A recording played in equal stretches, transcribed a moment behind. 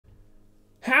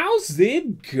How's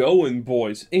it going,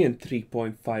 boys? And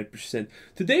 3.5%.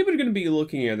 Today we're going to be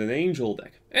looking at an Angel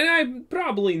deck. And I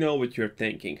probably know what you're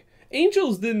thinking.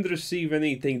 Angels didn't receive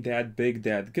anything that big,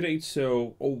 that great,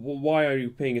 so why are you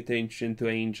paying attention to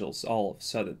Angels all of a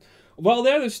sudden? While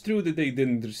that is true that they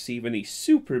didn't receive any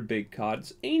super big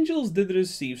cards, Angels did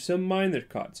receive some minor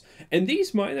cards. And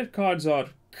these minor cards are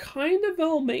kind of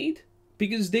well made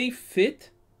because they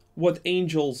fit what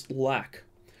Angels lack.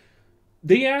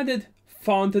 They added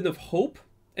Fountain of Hope,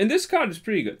 and this card is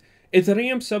pretty good. It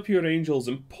ramps up your Angels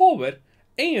in power,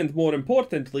 and more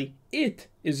importantly, it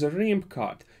is a ramp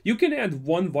card. You can add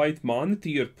 1 white mana to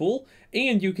your pool,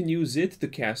 and you can use it to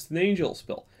cast an Angel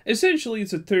spell. Essentially,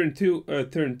 it's a turn 2,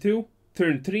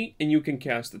 turn 3, and you can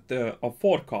cast it a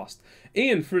 4 cost.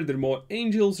 And furthermore,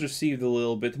 Angels received a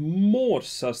little bit more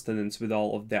sustenance with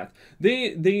all of that.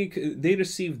 They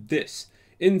received this.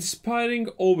 Inspiring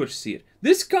Overseer.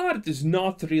 This card is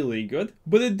not really good,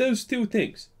 but it does 2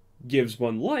 things. Gives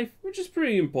 1 life, which is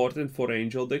pretty important for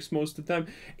Angel decks most of the time,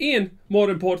 and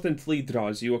more importantly,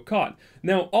 draws you a card.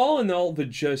 Now, all in all, with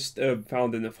just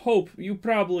Fountain of Hope, you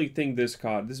probably think this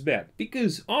card is bad,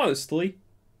 because honestly,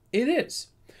 it is.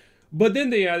 But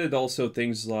then they added also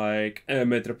things like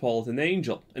Metropolis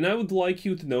Angel, and I would like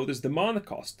you to notice the mana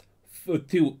cost.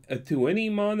 To any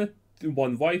mana,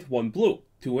 1 white, 1 blue.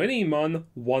 To any mana,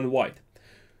 1 white.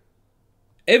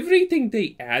 Everything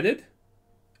they added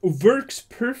works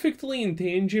perfectly in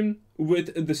tandem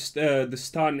with the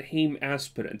Starnheim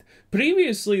Aspirant.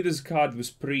 Previously, this card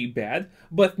was pretty bad,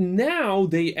 but now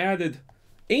they added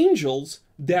Angels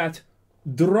that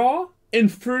draw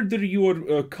and further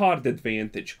your card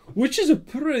advantage, which is a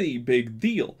pretty big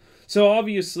deal. So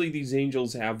obviously these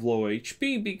Angels have low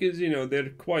HP because, you know, they're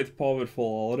quite powerful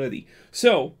already.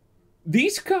 So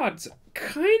these cards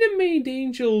kind of made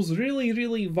Angels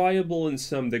really viable in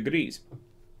some degrees.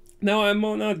 Now, I'm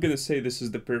not going to say this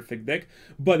is the perfect deck,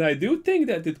 but I do think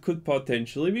that it could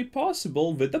potentially be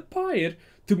possible with a Pyre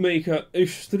to make an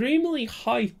extremely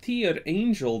high-tier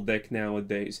Angel deck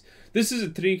nowadays. This is a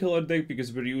 3-color deck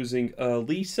because we're using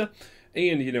Liesa,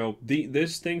 and, you know,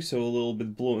 this thing, so a little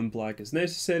bit blue and black is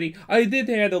necessary. I did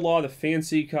add a lot of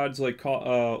fancy cards like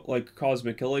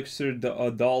Cosmos Elixir, the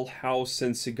Dollhouse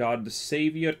and Sigardian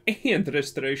Savior, and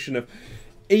Restoration of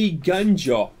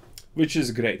Eiganjo, which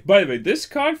is great. By the way, this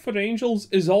card for Angels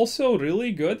is also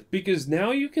really good because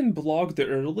now you can block the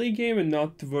early game and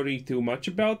not worry too much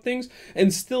about things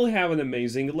and still have an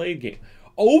amazing late game.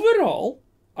 Overall,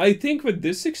 I think with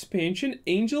this expansion,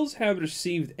 Angels have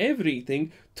received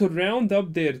everything to round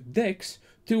up their decks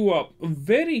to a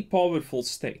very powerful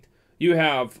state. You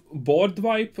have board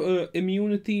wipe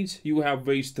immunities, you have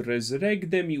ways to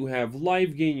resurrect them, you have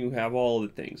Lifegain, you have all the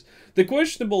things. The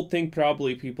questionable thing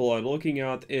probably people are looking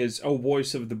at is a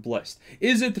Voice of the Blessed.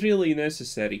 Is it really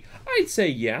necessary? I'd say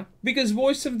yeah, because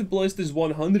Voice of the Blessed is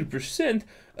 100%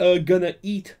 gonna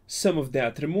eat some of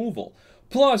that removal.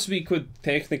 Plus, we could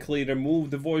technically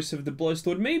remove the Voice of the Blessed,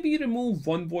 or maybe remove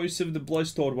 1 Voice of the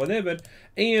Blessed or whatever,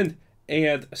 and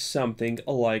add something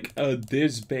like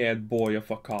this bad boy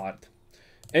of a card.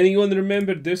 Anyone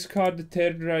remember this card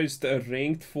terrorized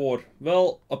ranked for,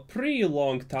 well, a pretty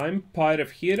long time, Pyre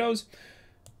of Heroes?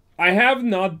 I have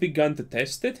not begun to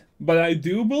test it, but I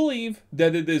do believe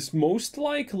that it is most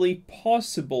likely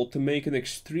possible to make an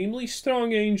extremely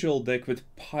strong Angel deck with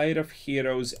Pyre of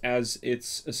Heroes as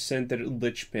its center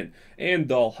linchpin, and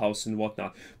Dollhouse and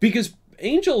whatnot. Because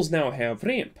Angels now have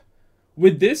ramp.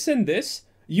 With this and this,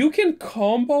 you can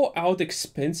combo out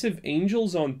expensive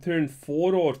Angels on turn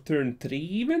 4 or turn 3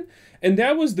 even, and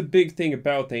that was the big thing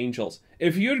about Angels.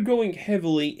 If you're going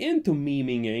heavily into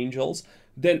memeing Angels,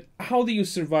 then how do you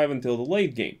survive until the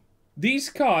late game? These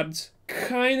cards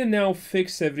kinda now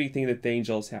fix everything that the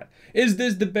Angels had. Is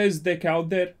this the best deck out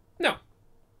there? No.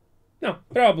 No,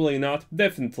 probably not.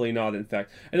 Definitely not, in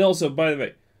fact. And also, by the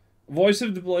way, Voice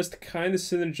of the Blessed kind of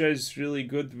synergizes really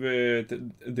good with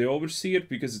the Overseer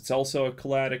because it's also a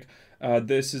cleric.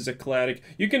 This is a cleric.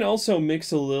 You can also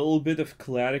mix a little bit of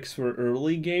clerics for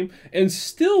early game and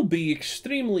still be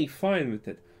extremely fine with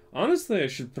it. Honestly, I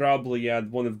should probably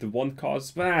add one of the 1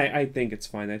 costs, but I think it's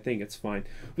fine. I think it's fine.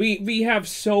 We have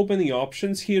so many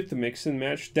options here to mix and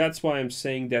match. That's why I'm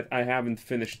saying that I haven't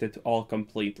finished it all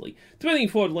completely.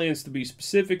 24 lands to be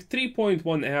specific,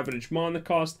 3.1 average mana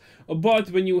cost,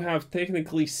 but when you have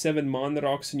technically 7 mana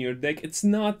rocks in your deck, it's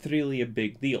not really a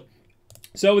big deal.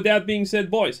 So with that being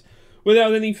said, boys,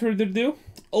 without any further ado,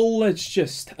 let's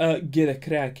just get a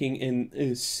cracking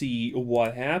and see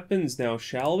what happens now,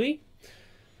 shall we?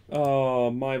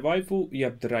 My waifu,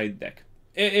 yep, the right deck.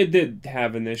 It did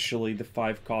have initially the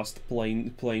 5-cost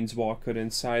Planeswalker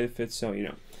inside of it, so, you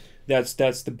know,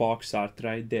 That's the box art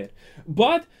right there.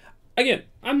 But again,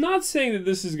 I'm not saying that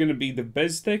this is gonna be the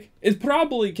best deck. It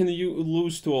probably can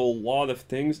lose to a lot of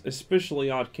things, especially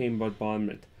Arcane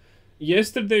Bombardment.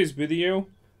 Yesterday's video,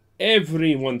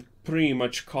 everyone pretty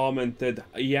much commented,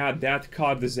 yeah, that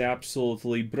card is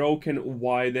absolutely broken.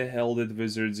 Why the hell did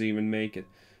Wizards even make it?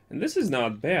 And this is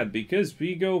not bad, because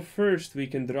we go first, we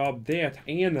can drop that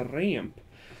and ramp.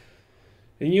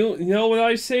 And you know what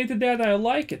I say to that? I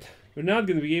like it. We're not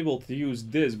going to be able to use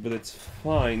this, but it's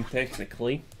fine,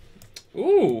 technically.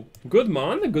 Ooh, good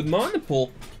mana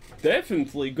pull.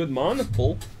 Definitely good mana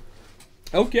pull.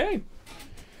 Okay.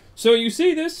 So you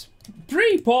see this?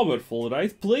 Pretty powerful,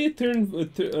 right? Play a turn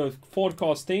 4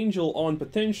 cost Angel on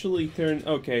potentially turn...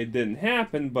 Okay, it didn't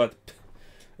happen, but...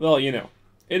 Well, you know.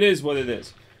 It is what it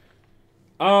is.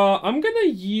 I'm gonna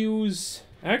use...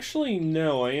 Actually,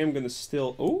 no, I am gonna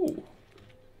still... Ooh.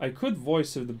 I could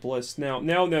Voice of the Blessed now.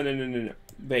 No.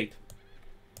 Wait.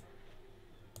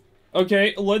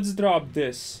 Okay, let's drop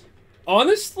this.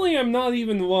 Honestly, I'm not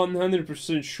even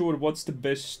 100% sure what's the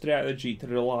best strategy to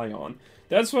rely on.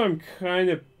 That's why I'm kind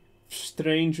of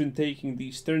strange when taking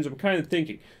these turns. I'm kind of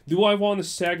thinking, do I want to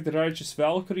sack the Righteous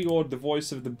Valkyrie or the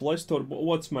Voice of the Blessed, or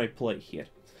what's my play here?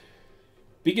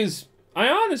 Because I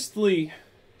honestly...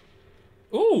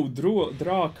 Ooh,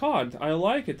 draw a card. I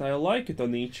like it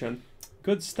on each end.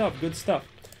 Good stuff, good stuff.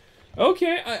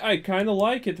 Okay, I kind of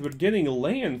like it. We're getting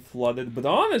land flooded, but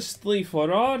honestly,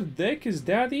 for our deck, is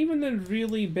that even a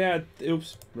really bad...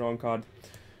 Oops, wrong card.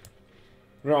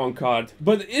 Wrong card.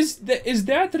 But is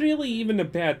that really even a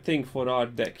bad thing for our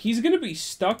deck? He's gonna be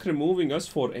stuck removing us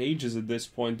for ages at this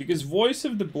point, because Voice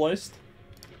of the Blessed...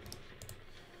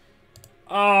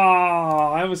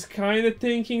 I was kind of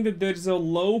thinking that there's a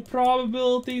low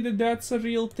probability that that's a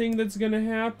real thing that's gonna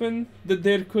happen. That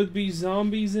there could be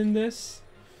zombies in this.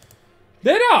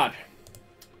 There are!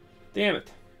 Damn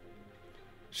it.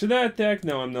 Should I attack?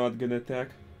 No, I'm not gonna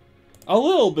attack. A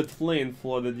little bit land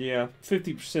flooded, yeah.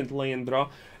 50% land draw.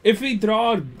 If we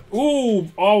draw...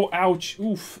 Ooh! Oh, ouch.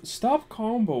 Oof. Stop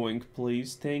comboing,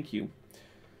 please. Thank you.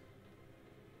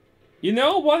 You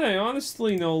know what? I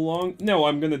honestly No,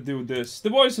 I'm gonna do this. The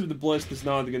Voice of the Blessed is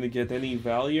not gonna get any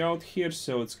value out here,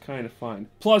 so it's kind of fine.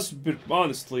 Plus,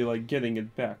 honestly, like, getting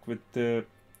it back with the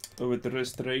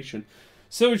Restoration.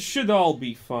 So it should all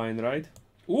be fine, right?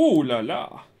 Ooh la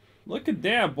la. Look at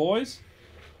that, boys.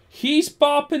 He's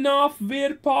popping off,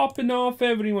 we're popping off,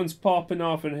 everyone's popping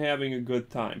off and having a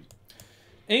good time.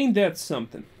 Ain't that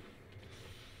something?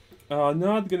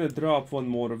 Not gonna drop one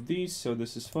more of these, so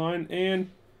this is fine. And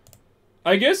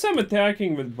I guess I'm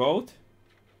attacking with both.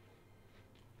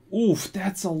 Oof,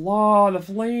 that's a lot of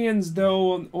lands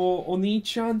though on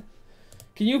each one.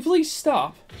 Can you please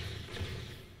stop?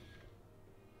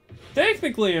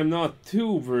 Technically, I'm not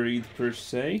too worried, per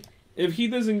se. If he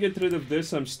doesn't get rid of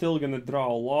this, I'm still gonna draw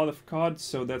a lot of cards,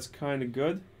 so that's kinda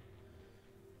good.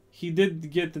 He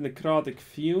did get the Necrotic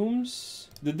Fumes.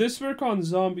 Did this work on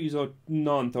zombies or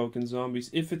non-token zombies?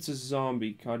 If it's a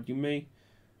zombie card, you may...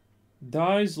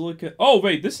 Dies, look at... Oh,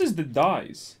 wait, this is the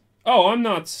dies. Oh, I'm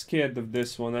not scared of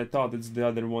this one. I thought it's the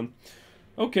other one.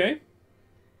 Okay.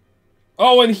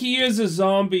 Oh, and he is a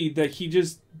zombie that he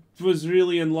just... was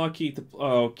really unlucky to...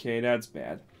 Oh, okay, that's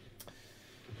bad.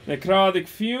 Necrotic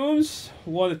Fumes.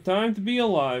 What a time to be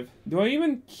alive. Do I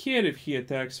even care if he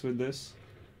attacks with this?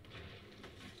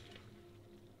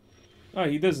 Oh,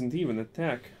 he doesn't even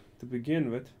attack to begin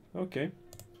with. Okay.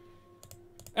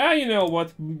 You know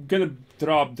what? I'm gonna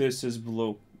drop this as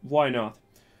blue. Why not?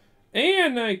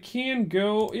 And I can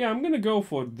go... Yeah, I'm gonna go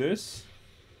for this.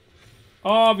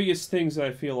 Obvious things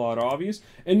I feel are obvious.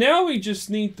 And now we just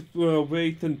need to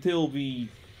wait until we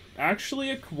actually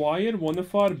acquire one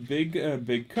of our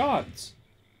big cards.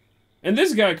 And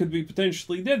this guy could be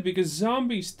potentially dead, because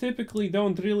zombies typically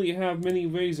don't really have many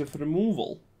ways of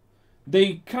removal.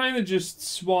 They kind of just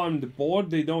swarm the board,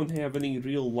 they don't have any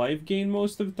real life gain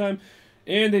most of the time,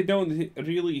 and they don't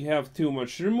really have too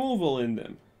much removal in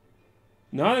them.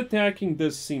 Not attacking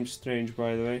does seem strange,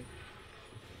 by the way.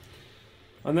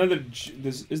 Another...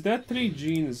 Is that 3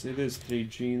 genes? It is 3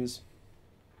 genes.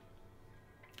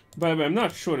 By the way, I'm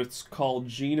not sure it's called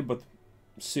Gene, but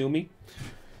sue me.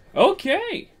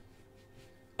 Okay.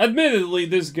 Admittedly,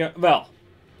 this guy... Well.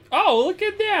 Oh, look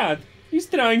at that. He's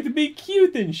trying to be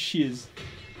cute and shiz.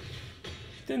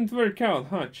 Didn't work out,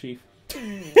 huh, Chief?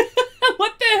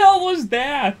 What the hell was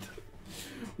that?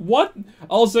 What?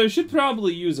 Also, I should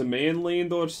probably use a man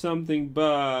land or something,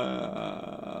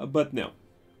 but no.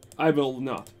 I will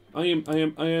not. I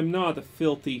am not a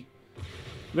filthy...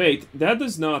 Wait, that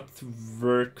does not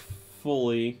work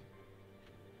fully.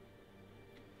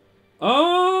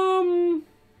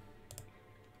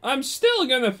 I'm still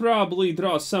gonna probably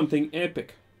draw something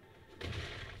epic.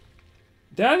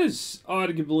 That is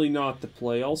arguably not the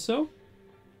play also.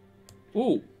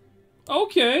 Ooh.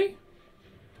 Okay.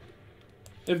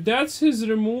 If that's his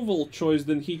removal choice,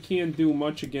 then he can't do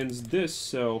much against this,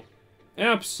 so...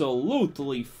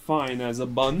 absolutely fine as a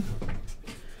bun.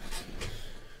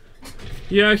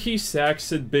 Yeah, he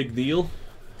sacks it, big deal.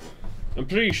 I'm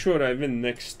pretty sure I win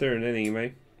next turn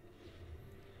anyway.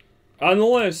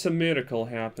 Unless a miracle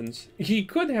happens. He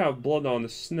could have blood on the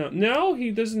snow. No,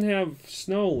 he doesn't have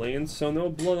snow lands, so no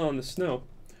blood on the snow.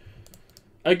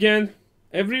 Again,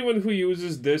 everyone who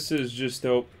uses this is just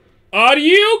hope. Are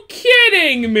you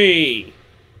kidding me?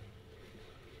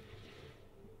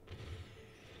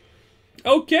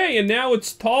 Okay, and now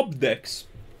it's top decks.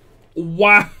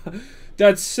 Wow,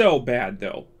 that's so bad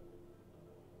though.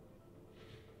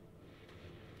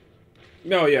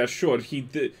 Oh yeah, sure, he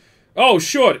did. Oh,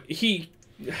 sure,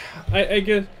 I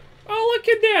guess... oh, look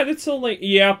at that, it's a lane...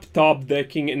 yep, top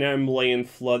decking and I'm lane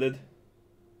flooded.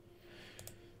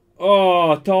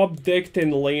 Oh, top decked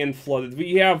and lane flooded.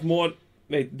 We have more...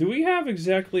 wait, do we have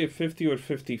exactly a 50 or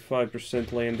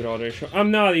 55% land draw ratio?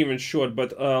 I'm not even sure,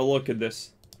 but look at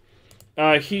this.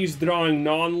 He's drawing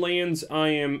non-lands, I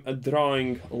am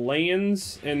drawing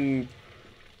lands, and...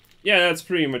 yeah, that's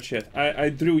pretty much it. I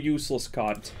drew useless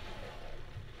cards.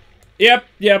 Yep,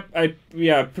 I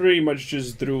pretty much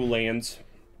just drew lands.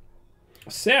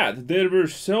 Sad, there were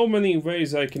so many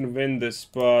ways I can win this,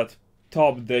 but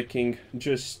top decking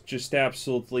just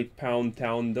absolutely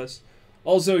pound-towned us.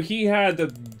 Also, he had a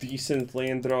decent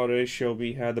land draw ratio,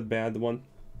 we had a bad one.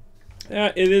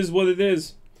 Yeah, it is what it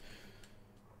is.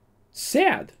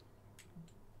 Sad.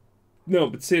 No,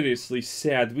 but seriously,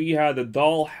 sad. We had a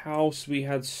dollhouse, we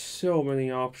had so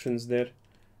many options there.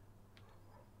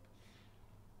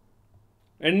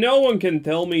 And no one can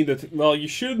tell me that, well, you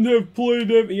shouldn't have played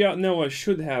yeah, no, I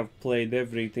should have played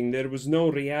everything. There was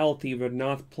no reality where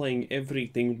not playing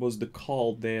everything was the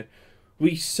call there.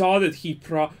 We saw that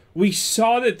we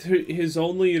saw that his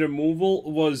only removal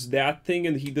was that thing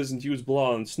and he doesn't use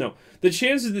blood on snow. The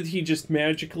chances that he just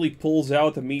magically pulls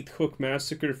out a Meat Hook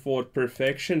Massacre for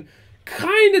perfection,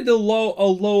 kinda a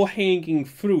low-hanging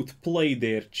fruit play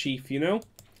there, Chief, you know?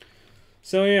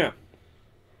 So yeah.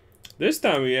 This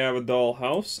time we have a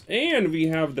dollhouse, and we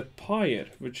have the Pyre,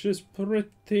 which is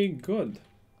pretty good.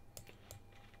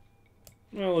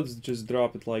 Well, let's just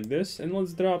drop it like this, and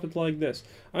let's drop it like this.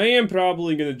 I am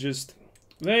probably gonna just...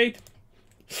 wait.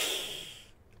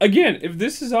 Again, if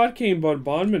this is Arcane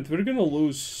Bombardment, we're gonna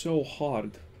lose so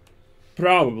hard.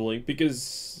 Probably,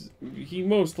 because he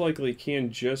most likely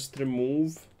can't just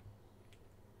remove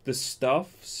the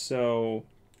stuff, so...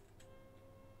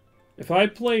 if I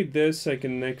play this, I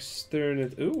can next turn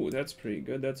it... ooh, that's pretty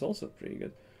good. That's also pretty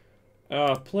good.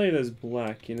 Play it as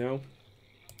black, you know?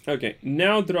 Okay,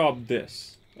 now drop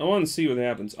this. I want to see what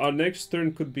happens. Our next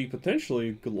turn could be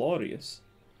potentially glorious.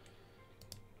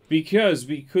 Because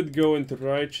we could go into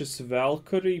Righteous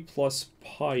Valkyrie plus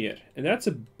Pyre. And that's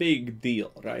a big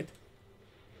deal, right?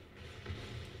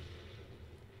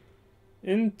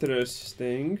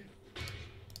 Interesting.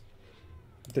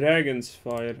 Dragon's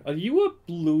Fire. Are you a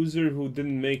loser who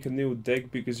didn't make a new deck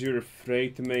because you're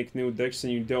afraid to make new decks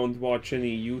and you don't watch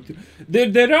any YouTube?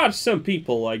 There are some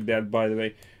people like that, by the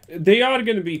way. They are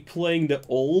gonna be playing the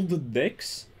old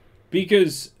decks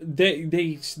because they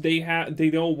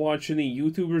don't watch any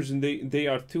YouTubers and they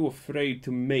are too afraid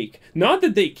to make. Not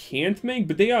that they can't make,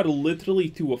 but they are literally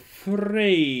too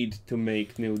afraid to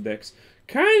make new decks.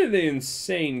 Kind of the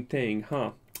insane thing,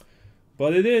 huh?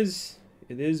 But it is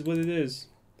what it is.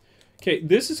 Okay,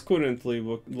 this is currently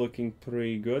looking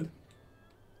pretty good.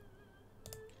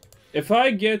 If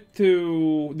I get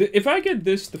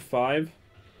this to 5,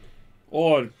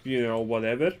 or, you know,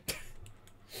 whatever.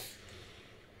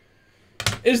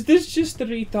 Is this just a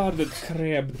retarded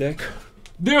crab deck?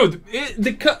 Dude,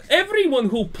 everyone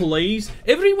who plays,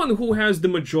 everyone who has the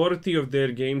majority of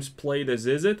their games played as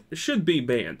Is It, should be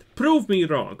banned. Prove me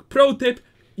wrong. Pro tip,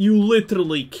 you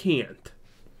literally can't.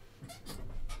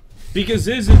 Because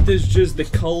Is It is just the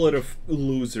color of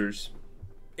losers.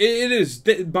 It is,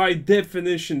 by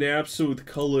definition, the absolute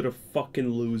color of fucking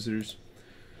losers.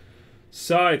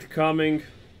 Side coming.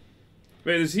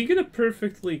 Wait, is he gonna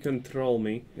perfectly control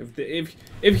me? If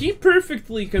he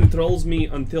perfectly controls me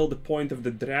until the point of the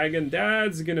dragon,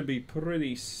 that's gonna be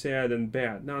pretty sad and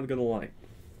bad. Not gonna lie.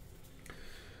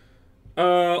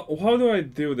 How do I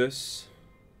do this?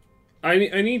 I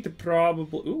need to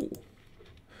probably... ooh.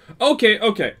 Okay,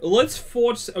 let's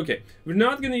force... okay, we're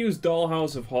not gonna use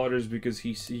Dollhouse of Horrors because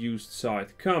he used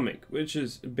Side Coming, which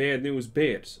is bad news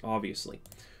bears, obviously.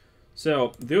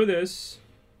 So, do this.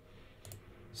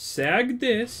 Sag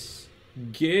this.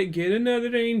 Get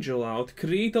another angel out.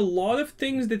 Create a lot of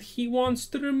things that he wants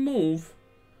to remove.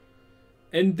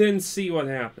 And then see what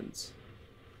happens.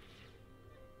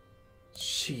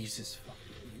 Jesus.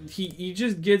 He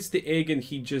just gets the egg and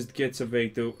he just gets away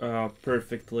to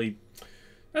perfectly.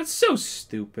 That's so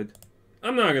stupid.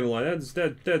 I'm not gonna lie,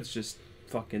 that's just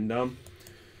fucking dumb.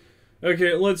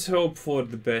 Okay, let's hope for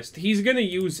the best. He's gonna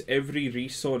use every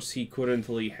resource he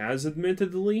currently has,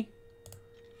 admittedly,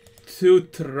 to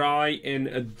try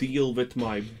and deal with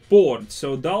my board.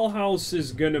 So Dollhouse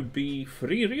is gonna be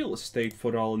free real estate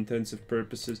for all intensive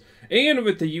purposes. And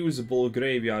with the usable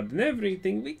graveyard and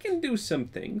everything, we can do some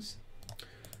things.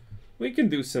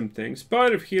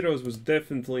 Pyre of Heroes was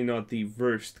definitely not the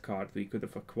worst card we could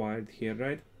have acquired here,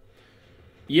 right?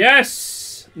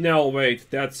 Yes! No, wait,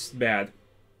 that's bad.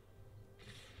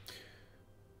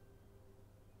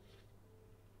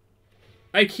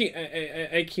 I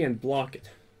can't block it.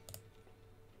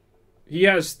 He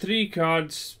has 3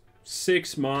 cards,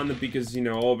 6 mana, because, you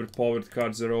know, overpowered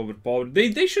cards are overpowered.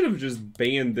 They should have just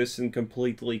banned this and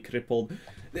completely crippled.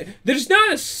 There's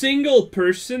not a single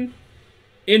person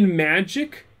in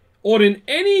Magic or in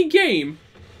any game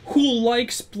who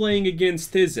likes playing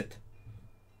against Izzet.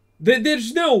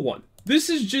 There's no one. This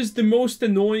is just the most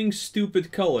annoying,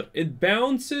 stupid color. It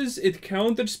bounces, it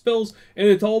counterspells, and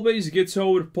it always gets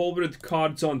overpowered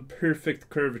cards on perfect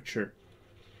curvature.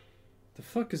 The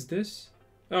fuck is this?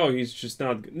 Oh, he's just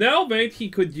not good. No, wait, he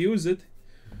could use it.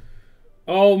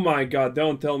 Oh my god,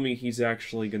 don't tell me he's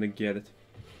actually gonna get it.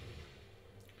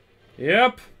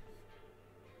 Yep.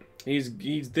 He's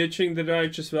ditching the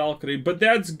Righteous Valkyrie, but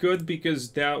that's good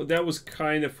because that was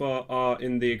kind of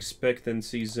in the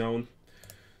expectancy zone.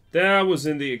 That was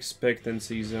in the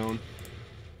expectancy zone.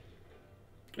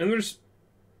 And there's...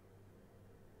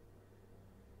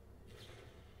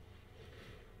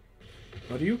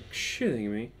 Are you shitting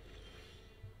me?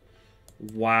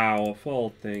 Wow, of all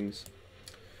things.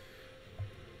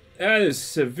 That is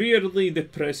severely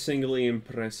depressingly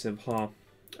impressive, huh?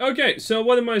 Okay, so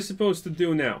what am I supposed to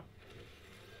do now?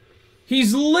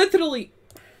 He's literally...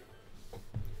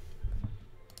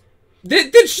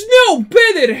 There's no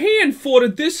better hand for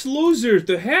this loser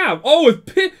to have. Oh,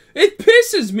 it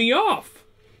pisses me off.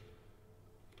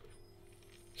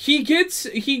 He gets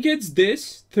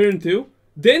this, turn 2.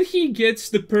 Then he gets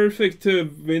the perfect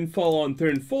windfall on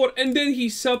turn 4. And then he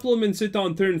supplements it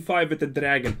on turn 5 with the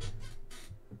dragon.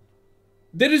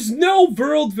 There is no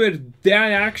world where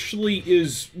that actually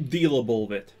is dealable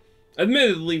with.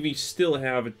 Admittedly, we still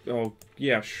have it. Oh,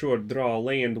 yeah, sure, draw a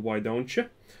land, why don't you?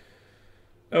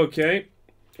 Okay,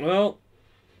 well,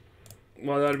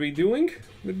 what are we doing?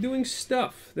 We're doing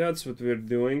stuff. That's what we're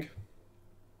doing.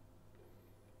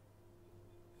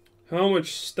 How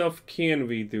much stuff can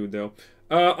we do, though?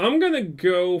 I'm gonna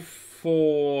go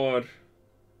for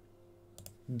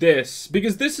this,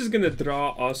 because this is gonna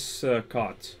draw us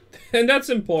cards. And that's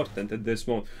important at this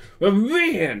moment. But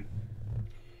man!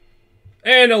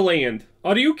 And a land.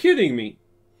 Are you kidding me?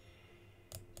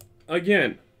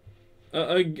 Again.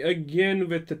 Again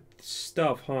with the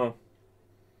stuff, huh?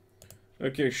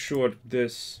 Okay, sure,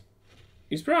 this.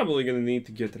 He's probably gonna need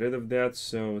to get rid of that,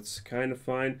 so it's kind of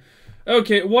fine.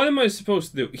 Okay, what am I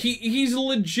supposed to do? He's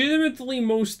legitimately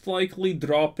most likely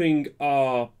dropping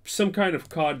some kind of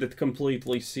card that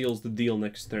completely seals the deal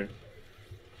next turn.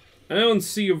 I don't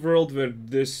see a world where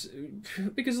this...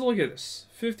 Because look at this.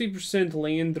 50%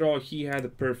 land draw, he had a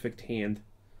perfect hand.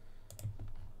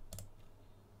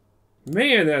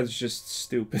 Man, that's just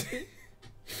stupid.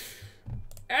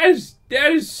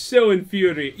 That is so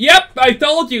infuriating. Yep, I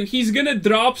told you, he's gonna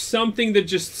drop something that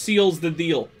just seals the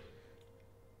deal.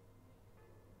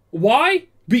 Why?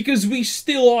 Because we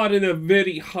still are in a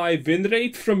very high win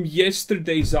rate from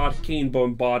yesterday's Arcane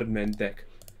Bombardment deck.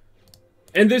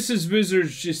 And this is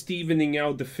Wizards just evening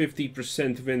out the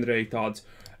 50% win rate odds.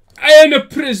 And a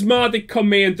Prismatic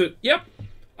Commander. Yep.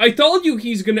 I told you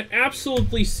he's gonna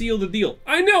absolutely seal the deal.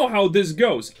 I know how this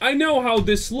goes. I know how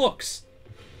this looks.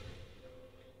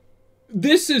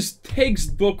 This is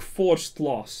textbook forced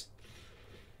loss.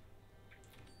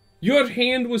 Your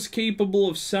hand was capable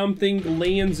of something,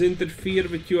 lands interfere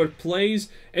with your plays,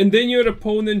 and then your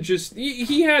opponent just...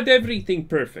 He had everything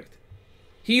perfect.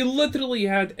 He literally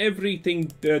had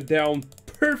everything down,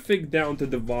 perfect down to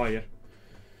the wire.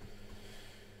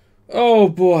 Oh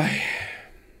boy.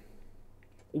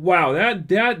 Wow,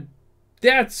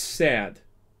 that's sad.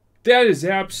 That is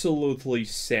absolutely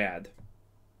sad.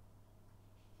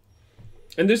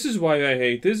 And this is why I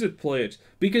hate Izzet players.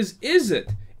 Because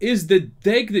Izzet is the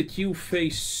deck that you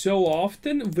face so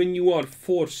often when you are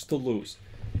forced to lose.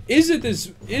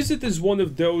 Izzet is one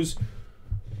of those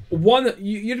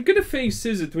you're gonna face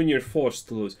Izzet when you're forced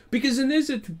to lose, because an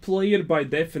Izzet player by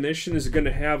definition is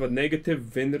gonna have a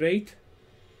negative win rate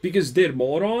because they're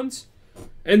morons,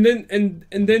 and then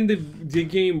the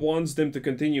game wants them to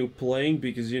continue playing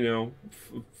because, you know,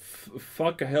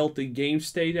 fuck a healthy game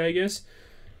state, I guess,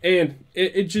 and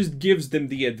it just gives them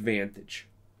the advantage.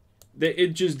 It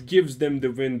just gives them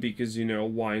the win because, you know,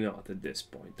 why not at this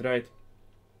point, right?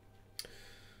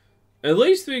 At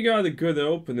least we got a good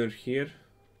opener here.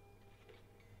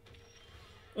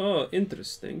 Oh,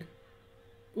 interesting.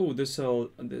 Oh,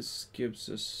 this gives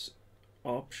us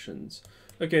options.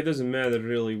 Okay, it doesn't matter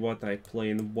really what I play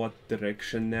in what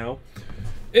direction now.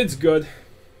 It's good.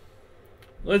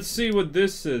 Let's see what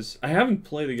this is. I haven't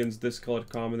played against this color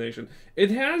combination.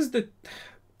 It has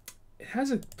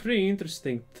a pretty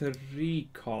interesting 3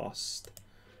 cost,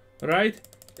 right?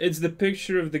 It's the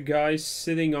picture of the guy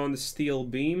sitting on the steel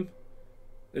beam.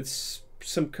 It's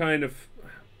some kind of,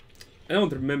 I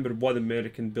don't remember what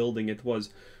American building it was,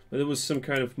 but it was some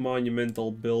kind of monumental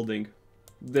building.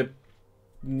 The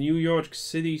New York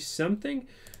City something?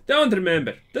 Don't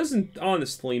remember. Doesn't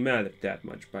honestly matter that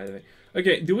much, by the way.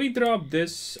 Okay, do we drop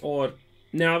this or...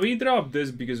 Now we drop this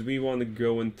because we want to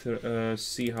go and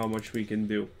see how much we can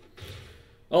do.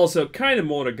 Also, kind of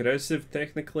more aggressive,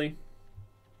 technically.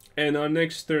 And our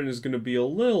next turn is going to be a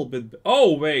little bit...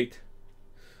 Oh, wait!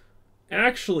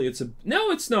 Actually, it's a...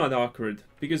 No, it's not awkward.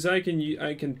 Because I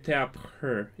can tap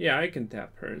her. Yeah, I can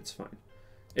tap her. It's fine.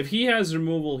 If he has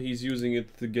removal, he's using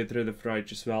it to get rid of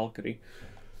Righteous Valkyrie.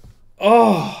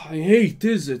 Oh, I hate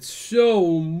Izzet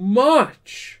so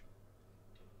much!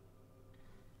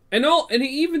 And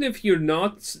even if you're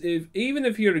not... even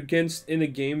if you're against in a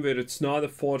game where it's not a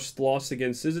forced loss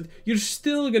against Izzet, you're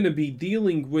still gonna be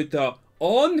dealing with a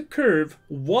on-curve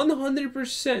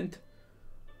 100%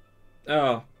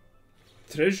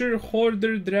 treasure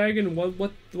hoarder dragon.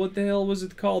 What the hell was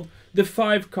it called? The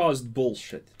 5-cost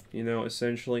bullshit, you know,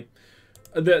 essentially.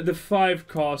 The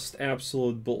 5-cost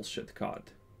absolute bullshit card.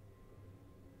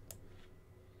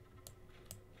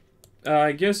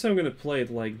 I guess I'm gonna play it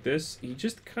like this. He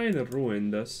just kind of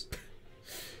ruined us.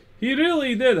 He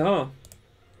really did, huh?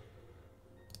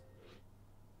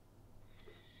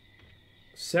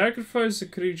 Sacrifice a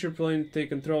creature playing to take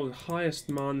control of the highest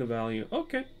mana value.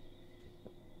 Okay.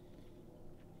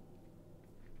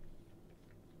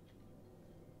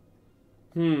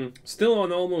 Still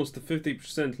on almost a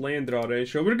 50% land draw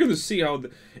ratio. We're gonna see how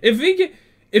if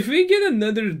we get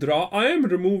another draw, I am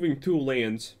removing 2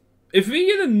 lands. If we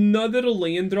get another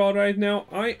land draw right now,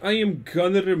 I am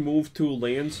gonna remove 2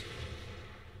 lands.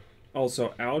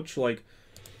 Also, ouch, like,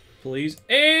 please.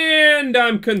 And I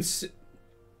am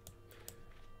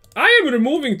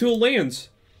removing 2 lands.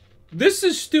 This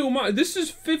is too much. This is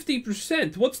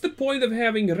 50%. What's the point of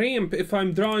having ramp if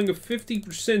I'm drawing a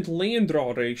 50% land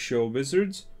draw ratio,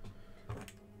 wizards?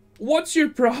 What's your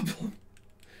problem?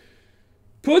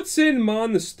 Puts in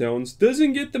mana stones,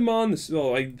 doesn't get the mana...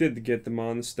 Well, I did get the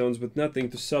mana stones, but nothing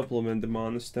to supplement the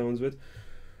mana stones with.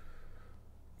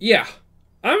 Yeah,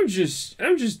 I'm just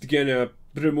gonna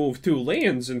remove 2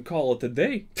 lands and call it a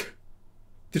day.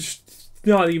 That's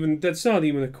not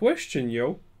even a question,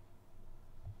 yo.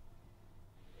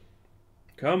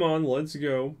 Come on, let's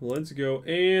go, let's go.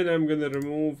 And I'm gonna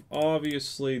remove,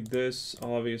 obviously, this,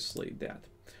 obviously, that.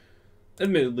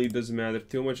 Admittedly, it doesn't matter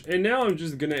too much. And now I'm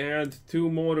just gonna add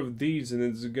 2 more of these and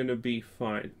it's gonna be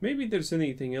fine. Maybe there's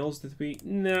anything else that we...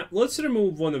 Nah, let's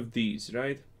remove one of these,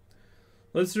 right?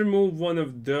 Let's remove one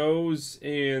of those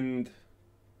and...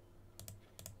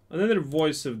 Another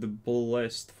Voice of the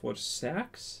Blessed for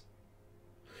sacks?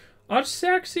 Are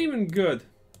sacks even good?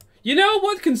 You know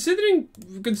what? Considering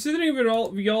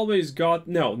we always got...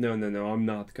 No, I'm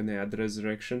not gonna add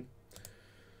Resurrection.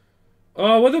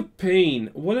 Oh, what a pain.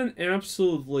 What an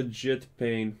absolute legit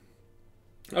pain.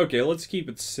 Okay, let's keep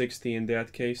it 60 in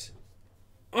that case.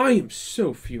 I am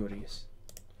so furious.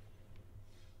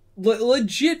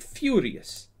 Legit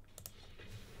furious.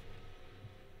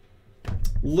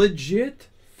 Legit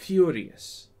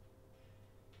furious.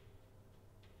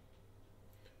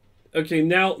 Okay,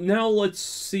 now let's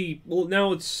see. Well, now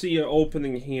let's see an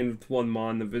opening hand with 1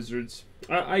 mana, wizards.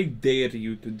 I dare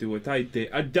you to do it. I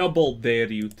double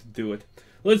dare you to do it.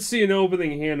 Let's see an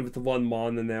opening hand with 1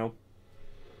 mana now.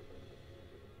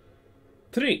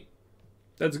 3.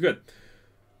 That's good.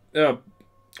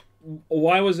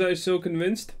 Why was I so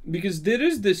convinced? Because there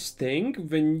is this thing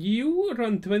when you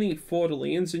run 24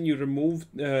 lands and you remove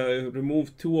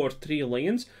 2 or 3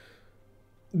 lands.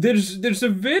 There's a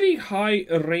very high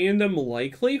random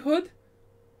likelihood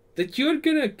that you're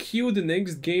gonna queue the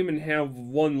next game and have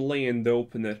one land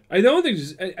opener. I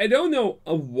don't know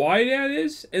why that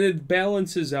is, and it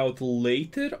balances out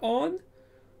later on.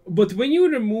 But when you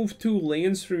remove 2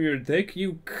 lands from your deck,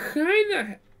 you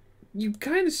kind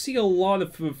of see a lot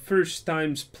of first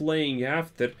times playing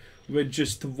after with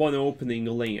just one opening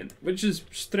land, which is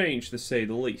strange to say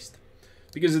the least,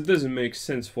 because it doesn't make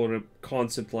sense for a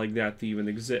concept like that to even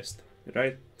exist,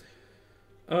 right?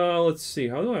 Let's see,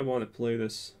 how do I want to play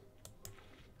this?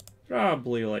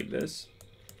 Probably like this.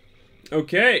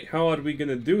 Okay, how are we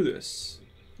gonna do this?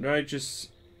 Right, just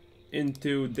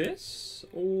into this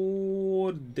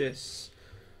or this?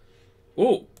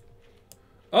 Oh,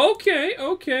 okay,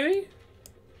 okay.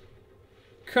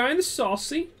 Kind of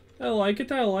saucy. I like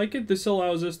it, I like it. This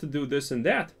allows us to do this and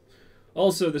that.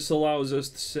 Also, this allows us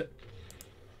to sit.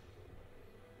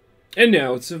 And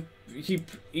now it's a... He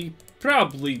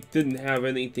probably didn't have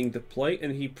anything to play,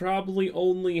 and he probably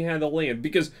only had a land,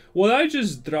 because what I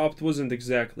just dropped wasn't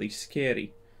exactly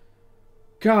scary.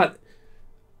 God,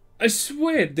 I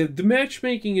swear, the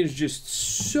matchmaking is just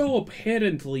so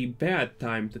apparently bad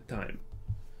time to time.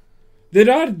 There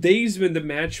are days when the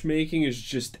matchmaking is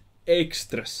just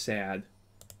extra sad.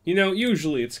 You know,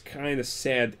 usually it's kind of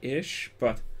sad-ish,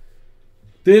 but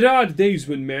there are days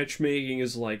when matchmaking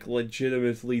is like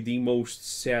legitimately the most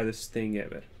saddest thing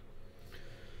ever.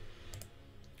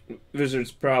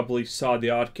 Wizards probably saw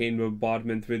the Archangel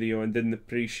bombardment video and didn't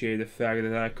appreciate the fact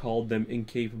that I called them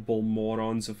incapable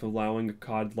morons of allowing a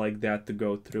card like that to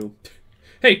go through.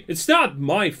 Hey, it's not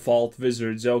my fault,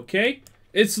 Wizards, okay?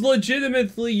 It's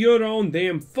legitimately your own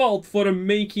damn fault for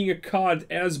making a card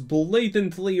as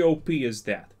blatantly OP as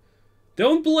that.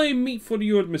 Don't blame me for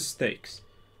your mistakes.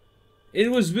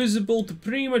 It was visible to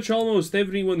pretty much almost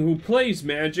everyone who plays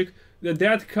Magic that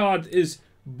that card is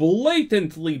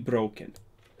blatantly broken.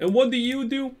 And what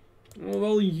do?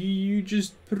 Well, you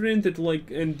just print it like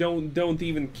and don't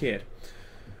even care.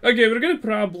 Okay, we're gonna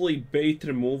probably bait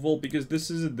removal because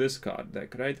this is a discard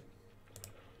deck, right?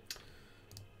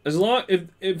 As long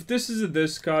if this is a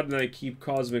discard and I keep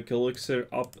Cosmic Elixir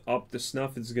up to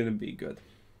snuff, it's gonna be good.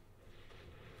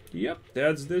 Yep,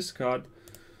 that's discard.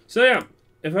 So yeah,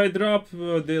 if I drop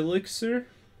the elixir,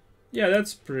 yeah,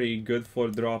 that's pretty good for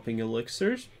dropping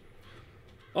elixirs.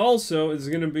 Also, it's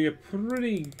gonna be a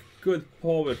pretty good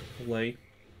power play.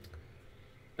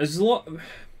 As long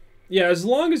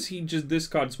as he just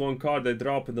discards one card, I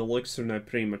drop an elixir and I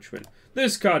pretty much win.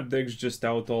 This card deck's just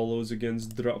out all those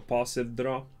against passive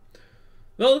draw.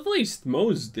 Well, at least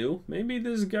most do. Maybe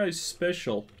this guy's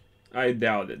special. I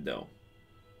doubt it though.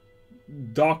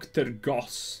 Dr.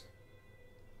 Goss.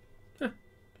 Huh.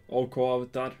 Oko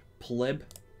Avatar. Pleb.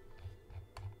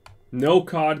 No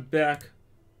card back.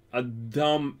 A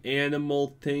dumb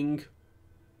animal thing.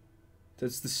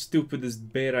 That's the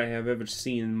stupidest bear I have ever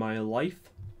seen in my life.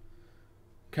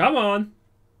 Come on.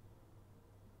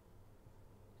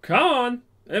 Come on.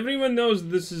 Everyone knows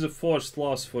this is a forced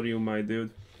loss for you, my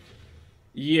dude.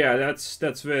 Yeah,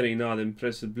 that's very not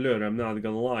impressive blur, I'm not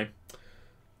gonna lie.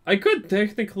 I could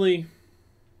technically...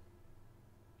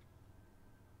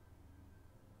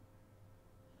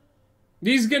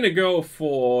 He's gonna go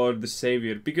for the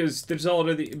Savior, because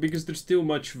there's too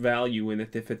much value in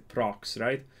it if it procs,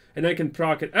 right? And I can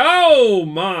proc it. Oh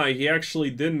my, he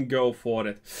actually didn't go for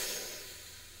it.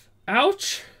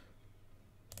 Ouch.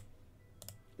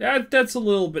 That's a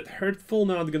little bit hurtful,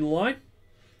 not gonna lie.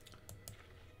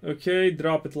 Okay,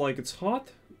 drop it like it's hot.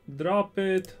 Drop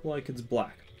it like it's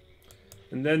black.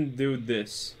 And then do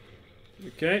this.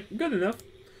 Okay, good enough.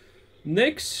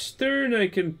 Next turn I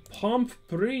can pump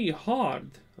pretty hard.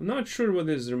 I'm not sure what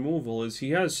his removal is. He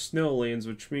has snow lands,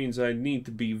 which means I need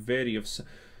to be wary of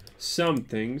some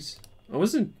things. I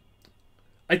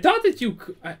thought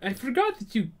that I forgot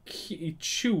that you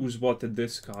choose what to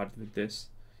discard with this.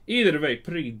 Either way,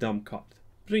 pretty dumb card.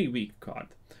 Pretty weak card.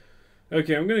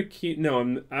 Okay, I'm gonna keep... No,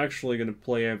 I'm actually gonna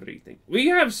play everything. We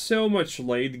have so much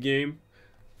late game.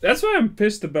 That's why I'm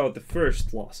pissed about the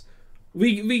first loss.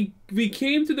 We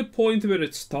came to the point where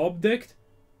it's top decked,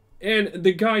 and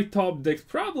the guy top decked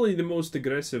probably the most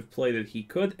aggressive play that he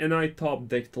could, and I top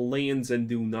decked lands and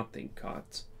do nothing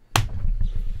cards.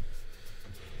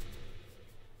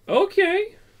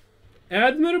 Okay.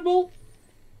 Admirable.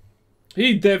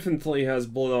 He definitely has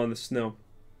Blood on the Snow.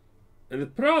 And the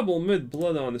problem with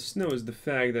Blood on the Snow is the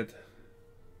fact that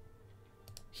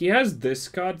he has this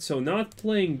card, so not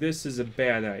playing this is a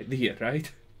bad idea, right?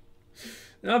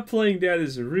 Not playing that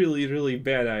is a really, really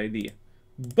bad idea.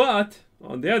 But,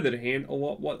 on the other hand,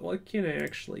 what can I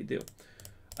actually do?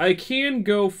 I can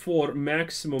go for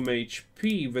maximum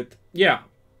HP with... Yeah.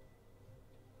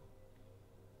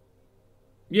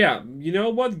 Yeah, you know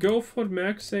what? Go for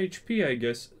max HP, I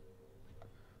guess.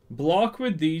 Block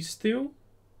with these two?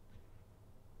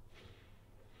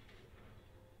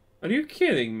 Are you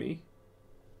kidding me?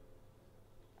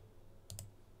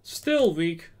 Still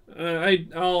weak.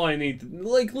 All I need to,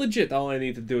 like, legit, all I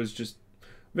need to do is just...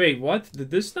 Wait, what?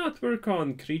 Did this not work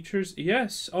on creatures?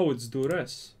 Yes. Oh, it's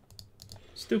duress.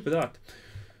 Stupid art.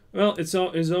 Well,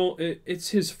 it's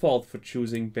his fault for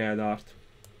choosing bad art.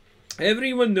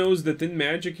 Everyone knows that in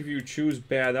Magic, if you choose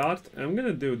bad art, I'm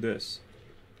gonna do this.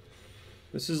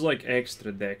 This is like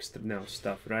extra dexter now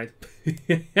stuff, right?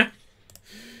 13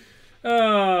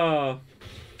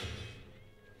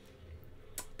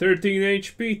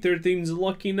 HP, 13's a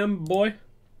lucky number, boy.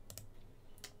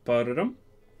 Pararam.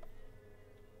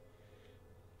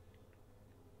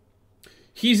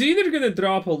 He's either gonna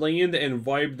drop a land and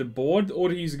vibe the board,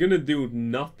 or he's gonna do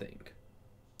nothing.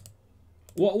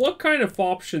 What kind of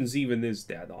options even is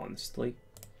that, honestly?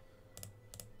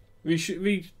 We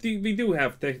do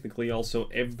have technically also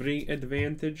every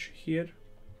advantage here.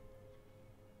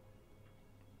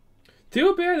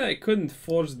 Too bad I couldn't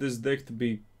force this deck to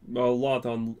be a lot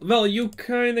on... Well, you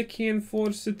kinda can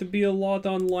force it to be a lot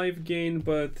on Lifegain,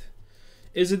 but...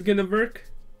 Is it gonna work?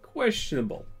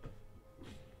 Questionable.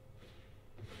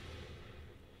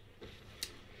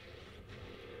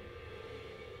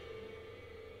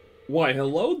 Why,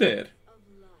 hello there.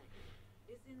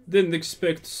 Didn't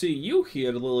expect to see you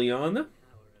here, Liliana.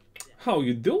 How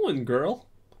you doing, girl?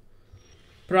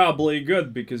 Probably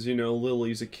good, because, you know,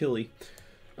 Lily's a killie.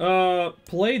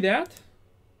 Play that,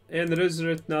 and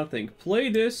resurrect nothing. Play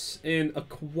this, and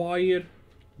acquire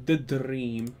the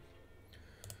dream.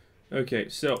 Okay,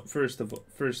 so, first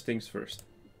things first.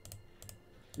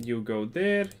 You go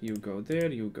there, you go there,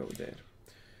 you go there.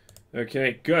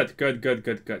 Okay, good.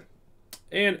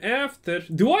 And after,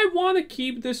 do I want to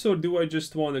keep this, or do I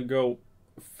just want to go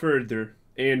further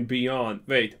and beyond?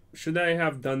 Wait, should I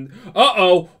have done...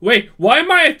 Uh-oh! Wait, why am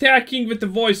I attacking with the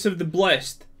Voice of the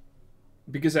Blessed?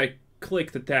 Because I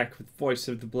clicked attack with Voice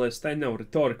of the Blessed. I know,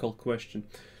 rhetorical question.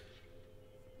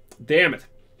 Damn it.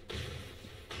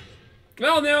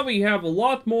 Well, now we have a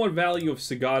lot more value of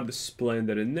Sigardian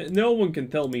Splendor, and no one can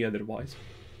tell me otherwise.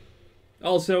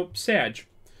 Also, Sag.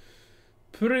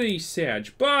 Pretty sad,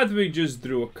 but we just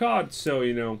drew a card, so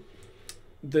you know,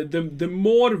 the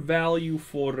more value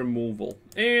for removal.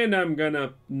 And I'm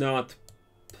gonna not.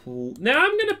 Now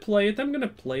I'm gonna play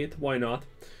it. Why not?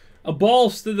 A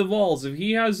balls to the walls. If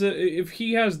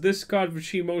he has this card, which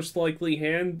he most likely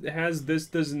has, this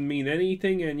doesn't mean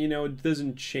anything, and you know it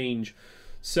doesn't change.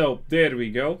 So there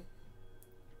we go.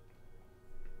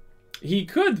 He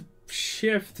could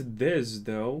shift this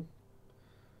though.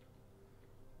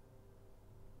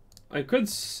 I could,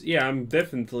 yeah, I'm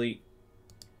definitely,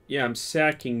 yeah, I'm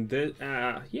sacking this,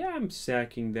 yeah, I'm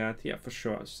sacking that, yeah, for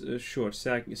sure,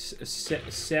 sack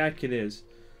it is.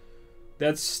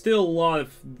 That's still a lot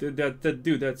of,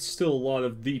 dude, that's still a lot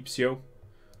of deeps, yo.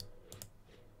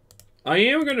 I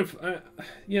am gonna,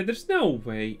 yeah, there's no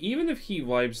way, even if he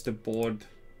vibes the board.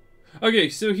 Okay,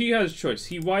 so he has a choice.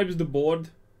 He vibes the board,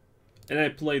 and I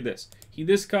play this. He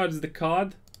discards the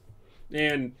card,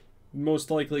 and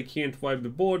most likely can't wipe the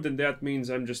board, and that means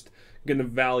I'm just gonna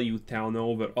value town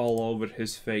all over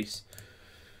his face.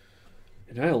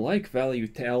 And I like value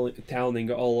towning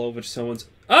all over someone's...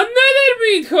 Another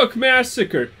Meat Hook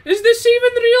Massacre! Is this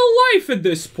even real life at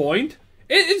this point?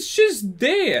 It's just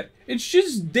there. It's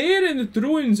just there, and it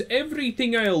ruins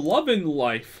everything I love in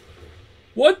life.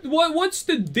 What's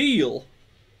the deal?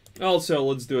 Also,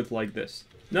 let's do it like this.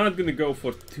 Not gonna go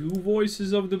for 2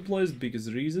 Voices of the Blessed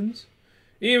because reasons.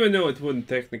 Even though it wouldn't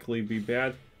technically be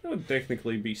bad. It would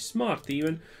technically be smart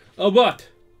even. But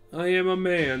I am a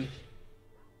man.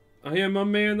 I am a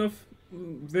man of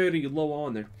very low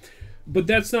honor. But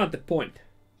that's not the point.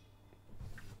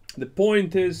 The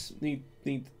point is... Need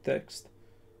the text.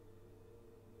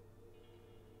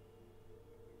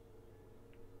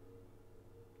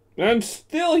 I'm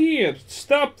still here.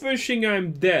 Stop wishing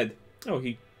I'm dead. Oh,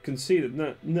 he conceded.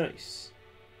 Nice.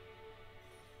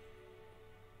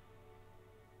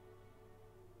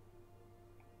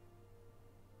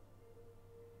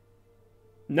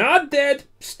 Not dead.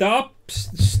 Stop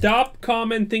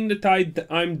commenting that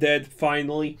I'm dead,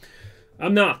 finally.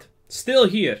 I'm not. Still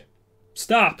here.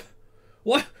 Stop.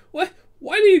 What?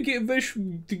 Why do you wish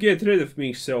to get rid of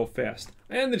me so fast?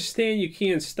 I understand you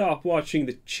can't stop watching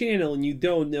the channel and you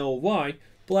don't know why.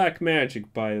 Black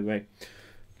magic, by the way.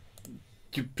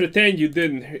 You pretend you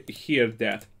didn't hear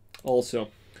that, also.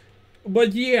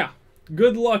 But yeah,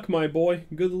 good luck, my boy.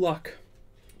 Good luck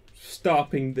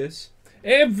stopping this.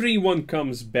 Everyone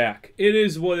comes back. It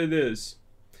is what it is.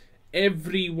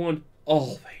 everyone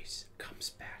always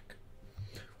comes back.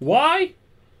 Why?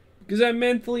 Because I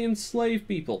mentally enslave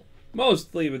people.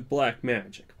 Mostly with black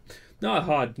magic. Not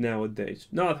hard nowadays.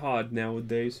 Not hard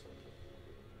nowadays.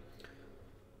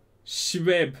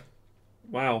 Schweb.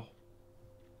 Wow.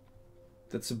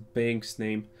 That's a bank's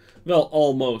name. Well,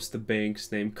 almost a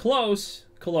bank's name. Close.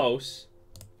 Close.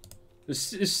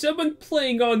 Is someone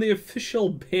playing on the official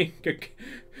bank?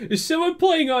 Is someone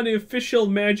playing on the official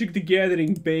Magic the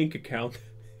Gathering bank account?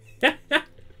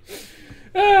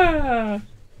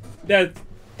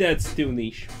 That's too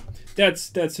niche.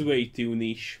 That's way too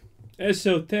niche.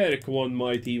 Esoteric, one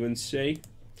might even say.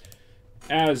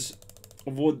 As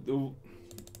would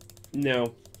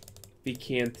no, we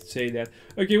can't say that.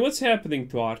 Okay, what's happening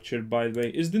to Archer, by the way?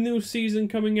 Is the new season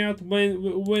coming out?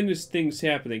 When is things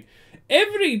happening?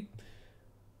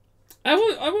 I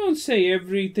won't say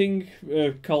everything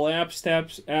collapsed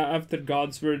after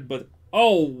God's Word, but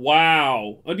oh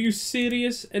wow, are you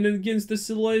serious? And against the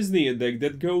Selesnya deck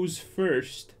that goes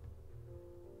first.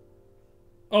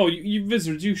 Oh, you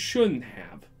wizards, you shouldn't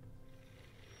have.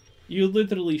 You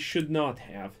literally should not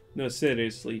have. No,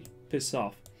 seriously, piss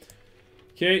off.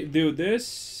 Okay, do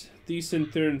this.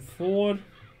 Decent turn 4.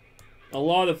 A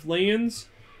lot of lands.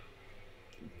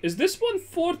 Is this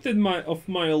 1/4 of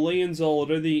my lands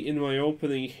already in my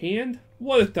opening hand?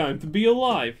 What a time to be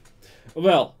alive.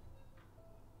 Well,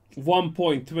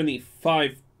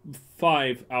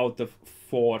 1.255 out of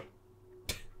 4.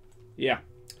 Yeah,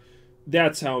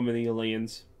 that's how many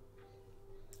lands.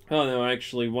 Oh no,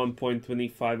 actually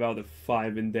 1.25 out of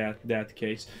 5 in that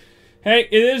case. Hey,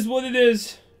 it is what it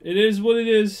is. It is what it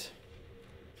is.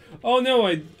 Oh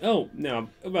no, oh no,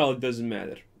 well, it doesn't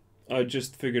matter. I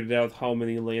just figured out how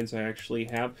many lands I actually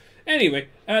have. Anyway,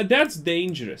 that's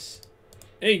dangerous.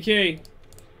 AK,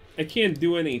 I can't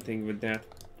do anything with that.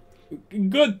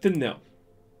 Good to know.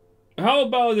 How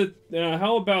about it?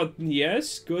 How about,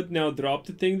 yes, good, now drop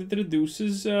the thing that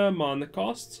reduces mana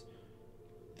costs.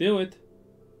 Do it.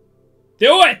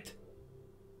 Do it!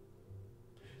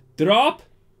 Drop?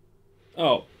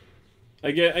 Oh.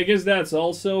 I guess that's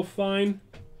also fine.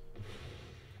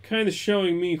 Kind of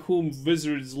showing me whom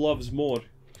Wizards loves more.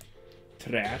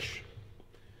 Trash.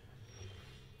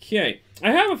 Okay.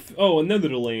 I have oh,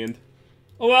 another land.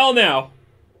 Oh, well now.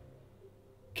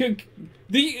 Do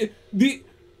you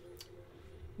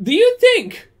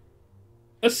think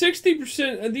a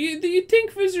 60%... Do you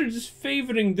think Wizards is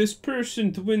favoring this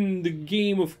person to win the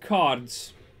game of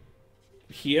cards?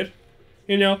 Here?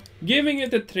 You know, giving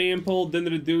it a trample, then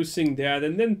reducing that,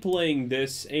 and then playing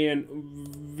this, and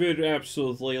we're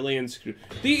absolutely land screwed.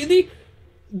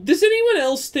 Does anyone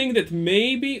else think that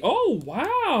maybe... Oh,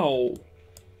 wow!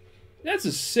 That's a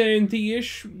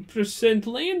 70-ish%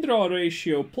 land draw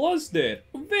ratio plus there.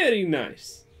 Very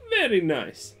nice. Very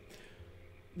nice.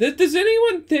 Does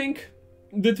anyone think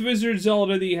that Wizards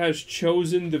already has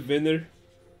chosen the winner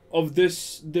of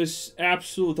this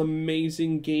absolute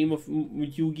amazing game of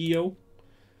Yu-Gi-Oh?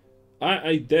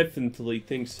 I definitely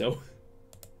think so.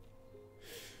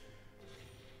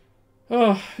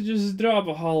 Oh, just drop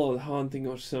a Hallowed Haunting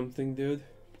or something, dude.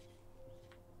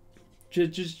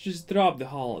 Just drop the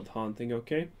Hallowed Haunting,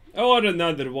 okay? Or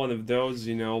another one of those,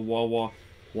 you know,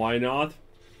 why not?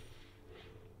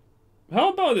 How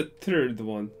about a third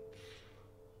one?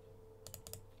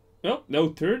 Oh, no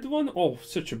third one? Oh,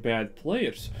 such a bad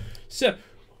player. So,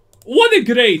 what a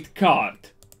great card!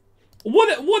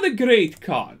 What a great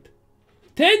card!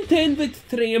 10-10 with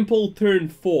trample turn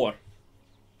 4.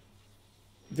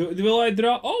 Will I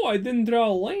draw? Oh, I didn't draw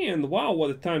a land. Wow, what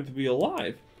a time to be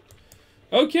alive.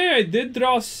 Okay, I did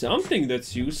draw something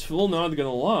that's useful, not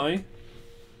gonna lie.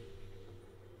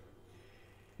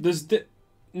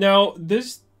 Now,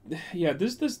 this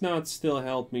does not still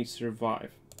help me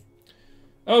survive.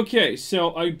 Okay,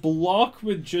 so I block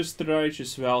with just the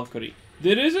Righteous Valkyrie.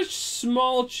 There is a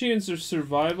small chance of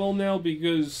survival now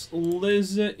because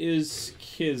Liesa is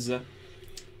Kiza.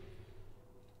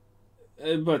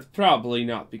 But probably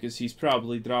not, because he's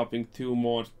probably dropping 2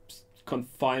 more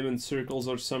confinement circles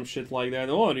or some shit like that.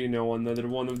 Or, you know, another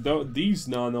one of these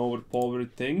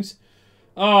non-overpowered things.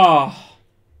 Ah.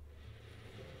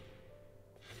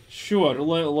 Sure,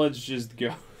 let's just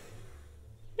go.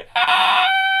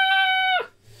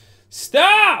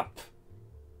 Stop!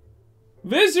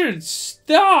 Wizards,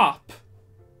 stop!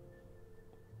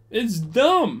 It's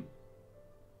dumb.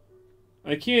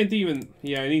 I can't even...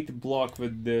 Yeah, I need to block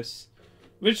with this.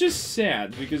 Which is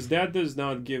sad, because that does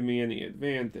not give me any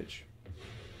advantage.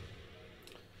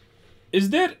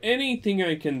 Is there anything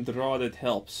I can draw that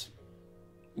helps?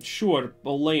 Sure,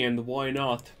 a land, why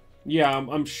not? Yeah,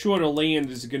 I'm sure a land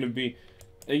is gonna be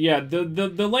Yeah,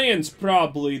 the land's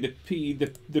probably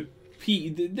the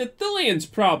land's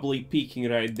probably peaking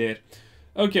right there.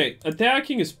 Okay,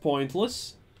 attacking is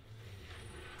pointless.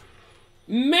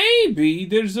 Maybe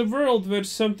there's a world where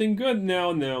something good.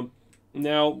 No,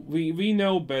 we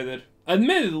know better.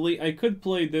 Admittedly, I could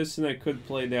play this and I could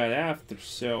play that after,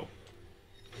 so...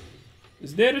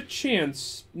 Is there a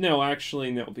chance? No, actually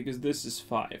no, because this is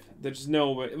 5. There's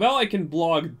no way. Well, I can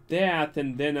block that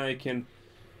and then I can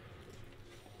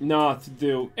not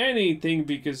do anything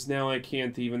because now I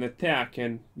can't even attack,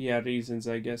 and yeah, reasons,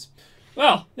 I guess.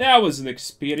 Well, that was an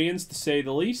experience, to say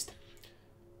the least.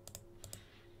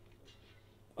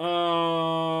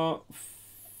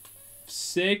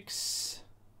 6.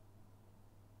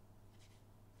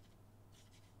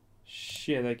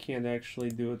 Shit, I can't actually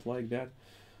do it like that.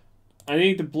 I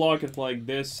need to block it like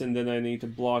this, and then I need to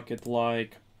block it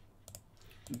like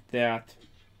that.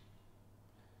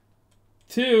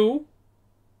 2,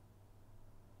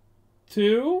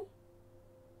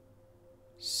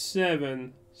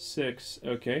 7, 6.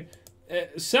 Okay.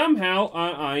 Somehow,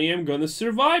 I am gonna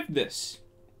survive this.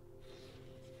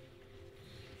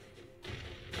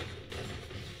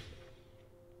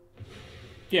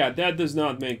 Yeah, that does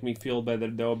not make me feel better,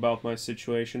 though, about my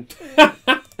situation.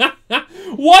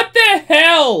 What the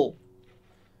hell?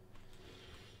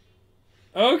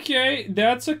 Okay,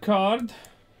 that's a card.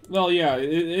 Well, yeah,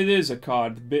 it is a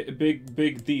card.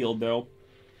 Big deal, though.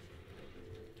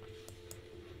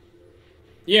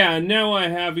 Yeah, now I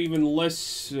have even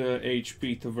less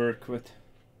HP to work with.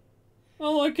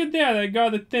 Oh, look at that, I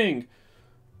got a thing.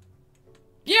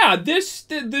 Yeah, this...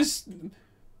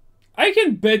 I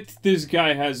can bet this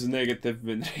guy has a negative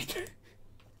win rate.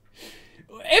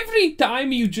 Every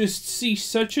time you just see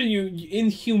such an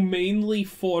inhumanely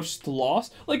forced loss...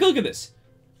 Like, look at this.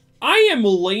 I am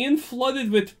lane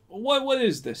flooded with... What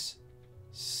is this?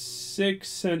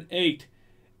 6 and 8.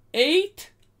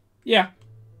 8? Yeah.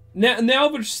 Now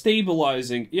we're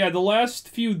stabilizing. Yeah, the last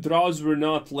few draws were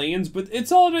not lanes, but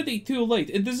it's already too late.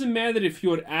 It doesn't matter if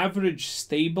your average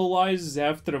stabilizes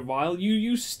after a while.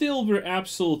 You still were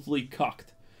absolutely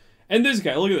cucked. And this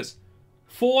guy, look at this.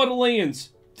 4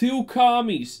 lanes, 2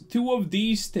 commies, 2 of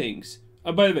these things.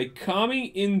 By the way, Kami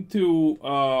into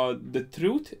the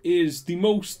Truth is the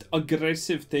most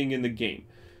aggressive thing in the game.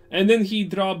 And then he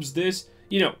drops this,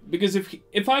 you know, because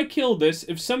if I kill this,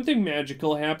 if something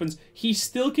magical happens, he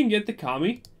still can get the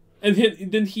Kami, and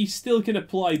then he still can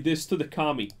apply this to the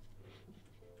Kami.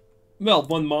 Well,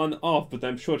 1 mana off, but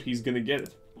I'm sure he's gonna get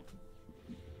it.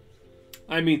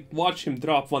 I mean, watch him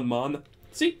drop 1 mana.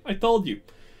 See, I told you.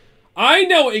 I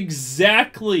know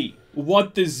exactly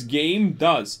what this game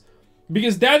does.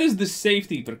 Because that is the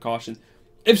safety precaution.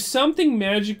 If something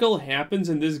magical happens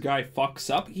and this guy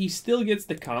fucks up, he still gets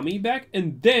the Kami back,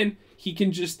 and then he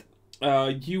can just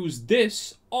use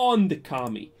this on the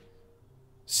Kami.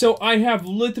 So I have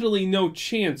literally no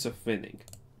chance of winning.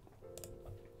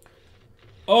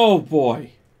 Oh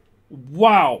boy.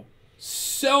 Wow.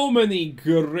 So many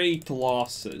great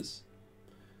losses.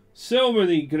 So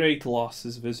many great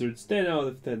losses, Wizards. 10 out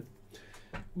of 10.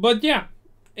 But yeah.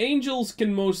 Angels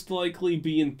can most likely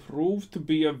be improved to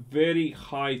be a very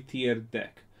high tier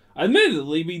deck.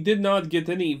 Admittedly, we did not get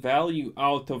any value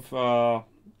out of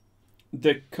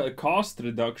the cost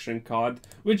reduction card,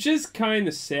 which is kind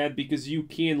of sad because you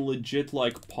can legit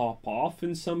like pop off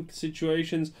in some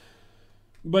situations.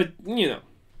 But, you know,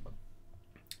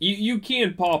 you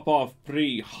can pop off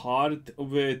pretty hard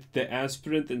with the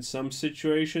Aspirant in some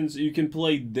situations. You can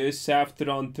play this after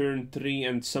on turn 3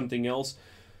 and something else.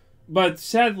 But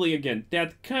sadly, again,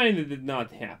 that kind of did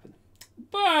not happen.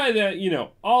 But, you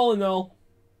know, all in all,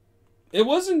 it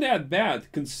wasn't that bad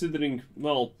considering,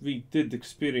 well, we did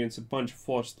experience a bunch of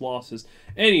forced losses.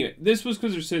 Anyway, this was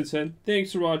Kuzer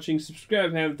Thanks for watching. Subscribe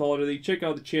if you haven't already. Check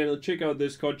out the channel, check out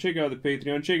Discord, check out the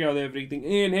Patreon, check out everything.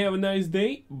 And have a nice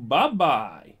day.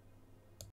 Bye-bye.